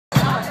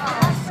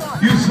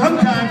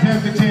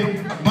sometimes have to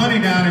take money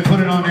down and put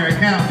it on their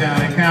account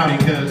down in county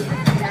because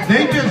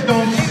they just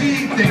don't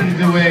see things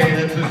the way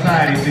that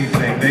society sees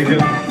things. They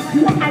just...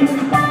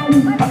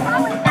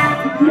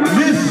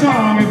 This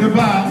song is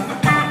about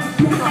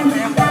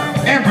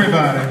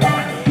everybody.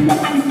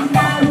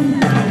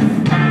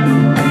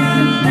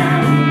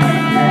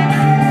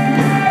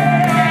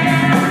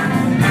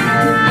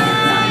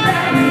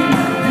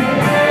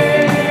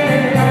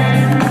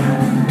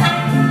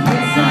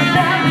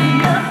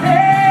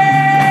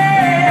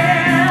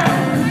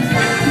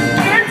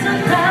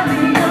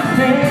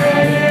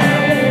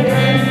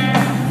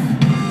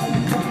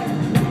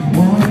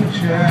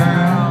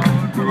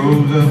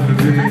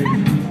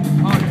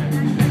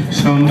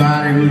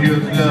 Somebody who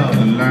just loves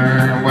to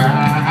learn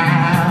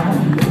wow.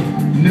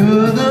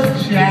 Another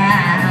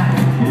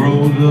child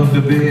grows up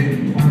to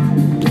be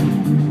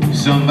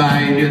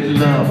somebody just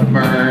loves to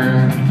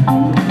burn.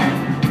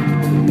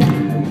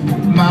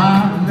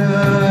 My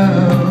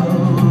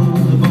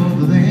love,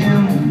 both of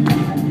them,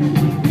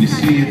 you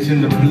see it's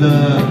in the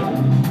blood.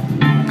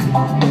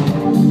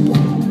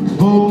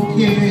 Both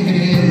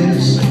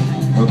kids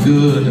are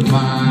good to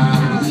mine.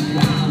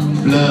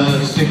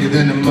 Blood thicker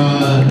than the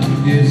mud.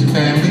 It's a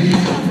family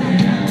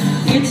affair.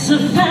 It's a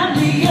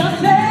family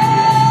affair.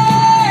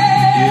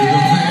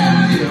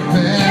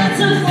 It's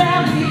a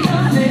family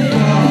affair.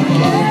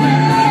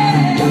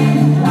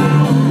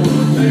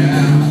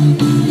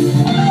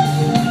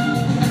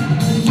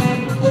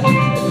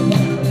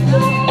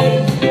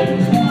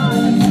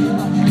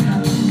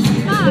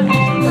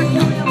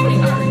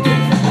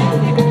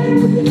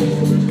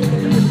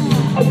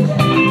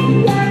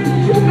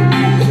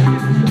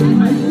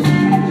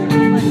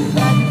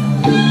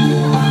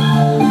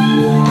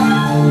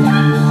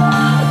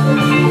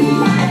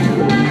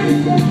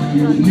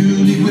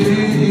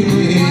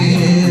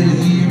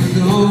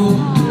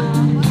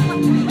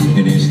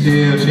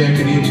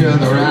 Checking each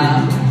other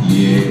out,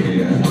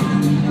 yeah.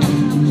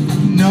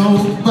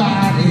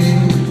 Nobody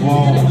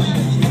wants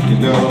to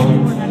go.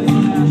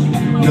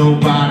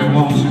 Nobody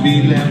wants to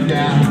be left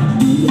out.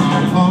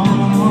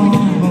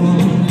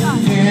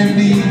 Can't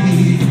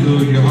leave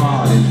cause your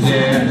heart is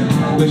there.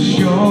 But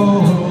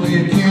sure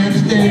you can't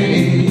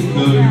stay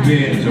cause you've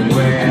been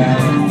somewhere.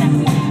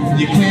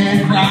 You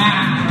can't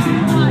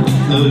cry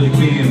cause you've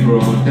been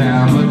brought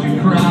down. But you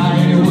cry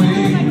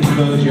anyway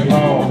cause you're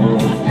all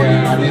broke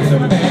down. It's a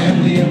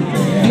family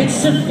affair.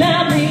 It's a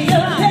family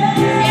affair.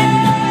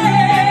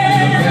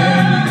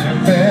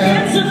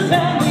 It's a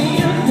family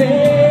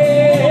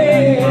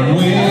affair.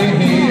 We're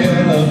here,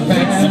 a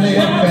family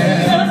affair.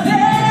 It's a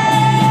family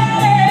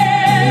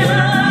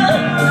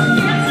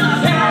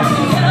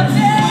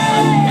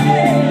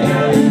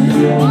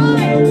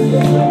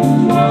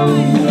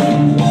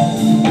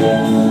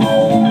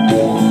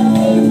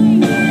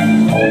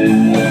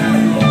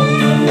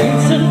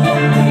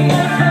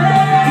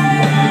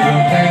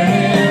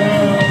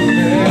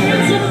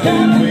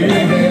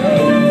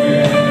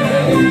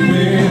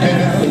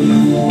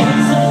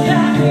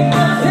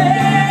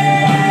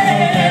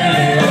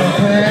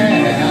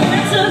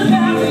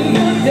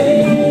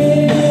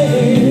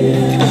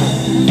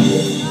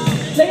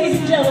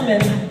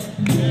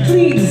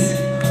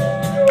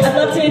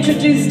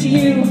introduce to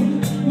you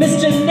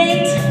Mr.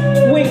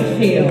 Nate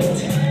Wingfield.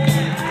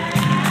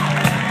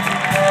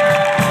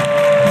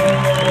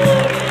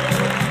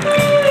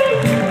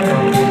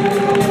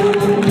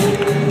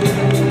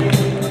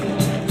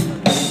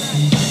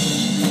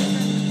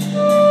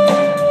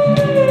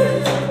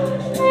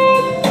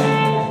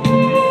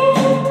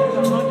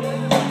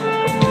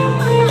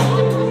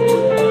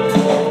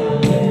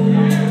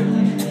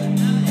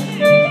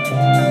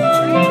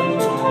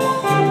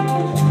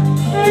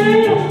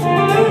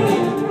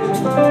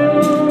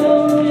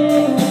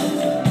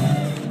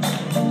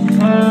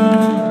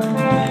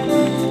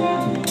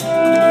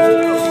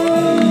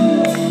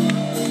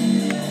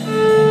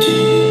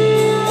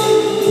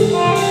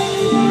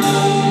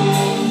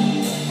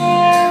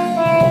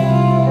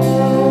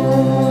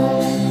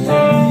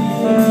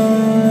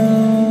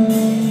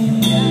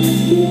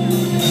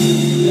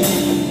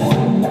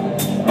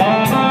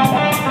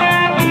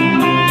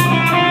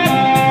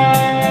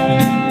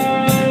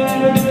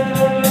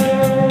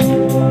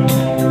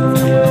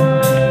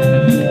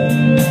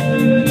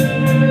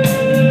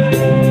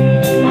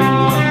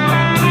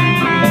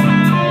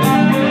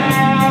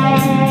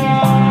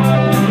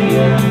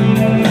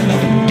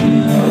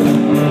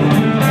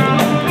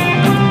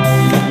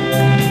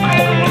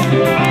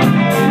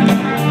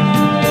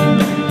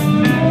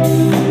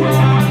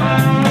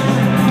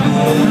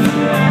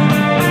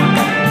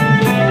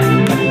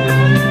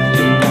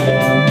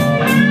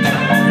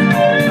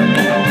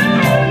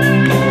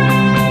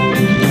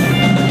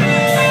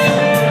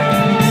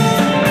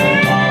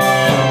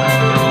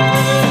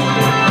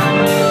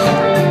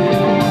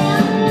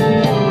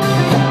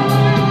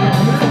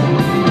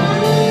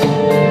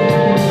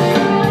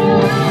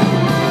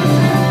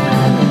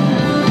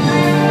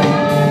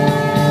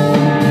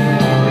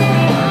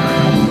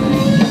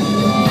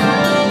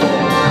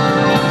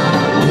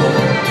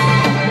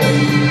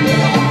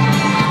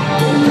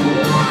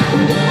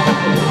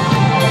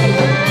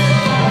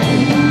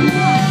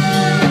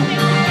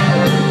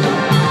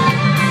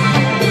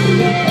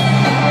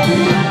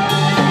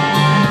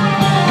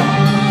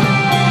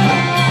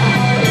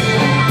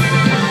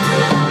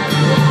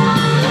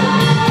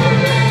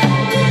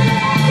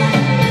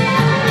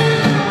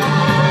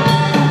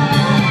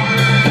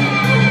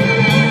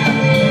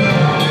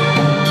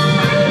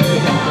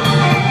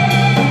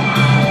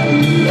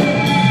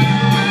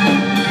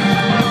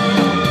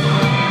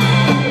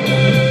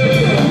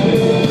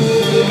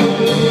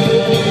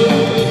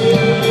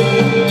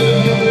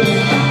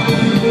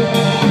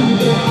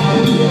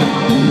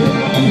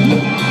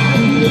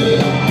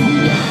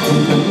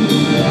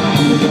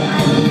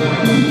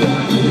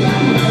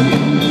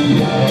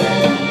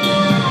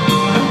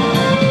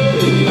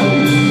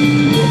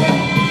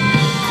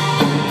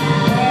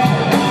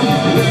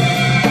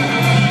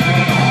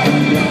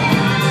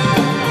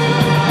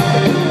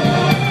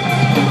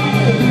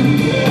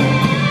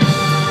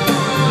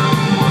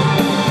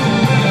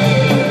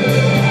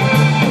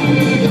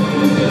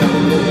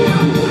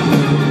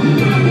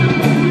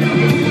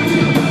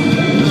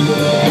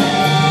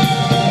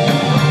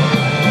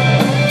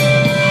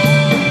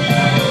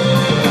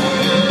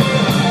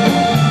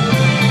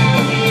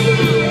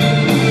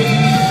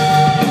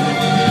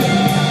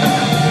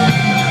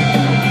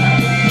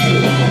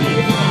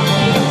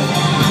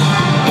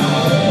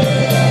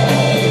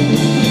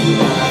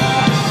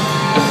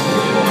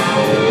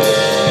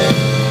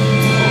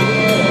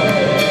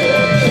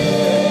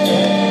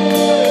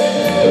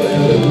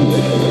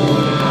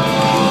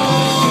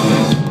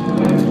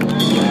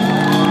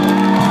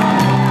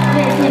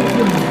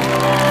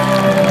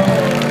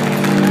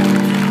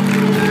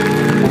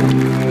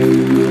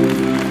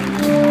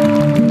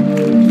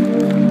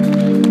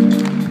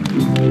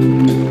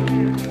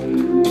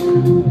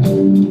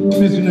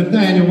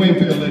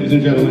 ladies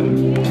and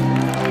gentlemen.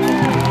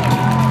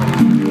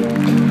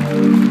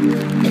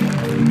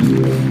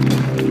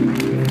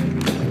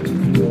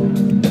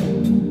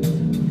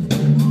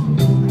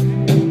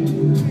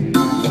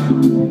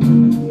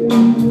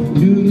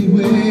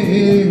 Newlywed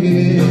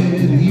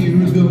a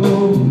year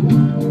ago,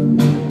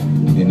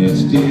 and they're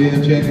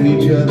still checking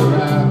each other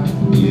out,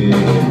 yeah.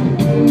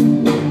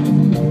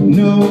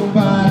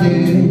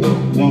 Nobody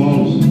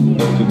wants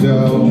to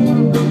go,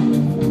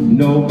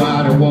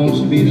 nobody wants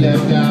to be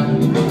left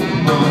out.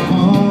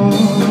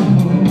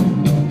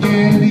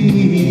 Can't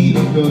leave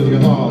because your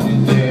heart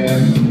is there,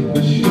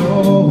 but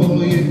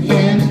sure you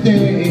can't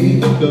stay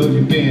because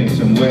you've been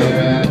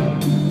somewhere.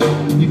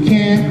 You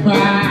can't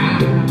cry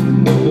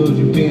because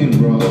you've been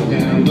brought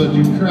down, but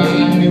you cry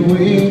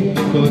anyway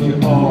because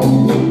you're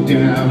all broke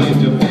down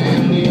into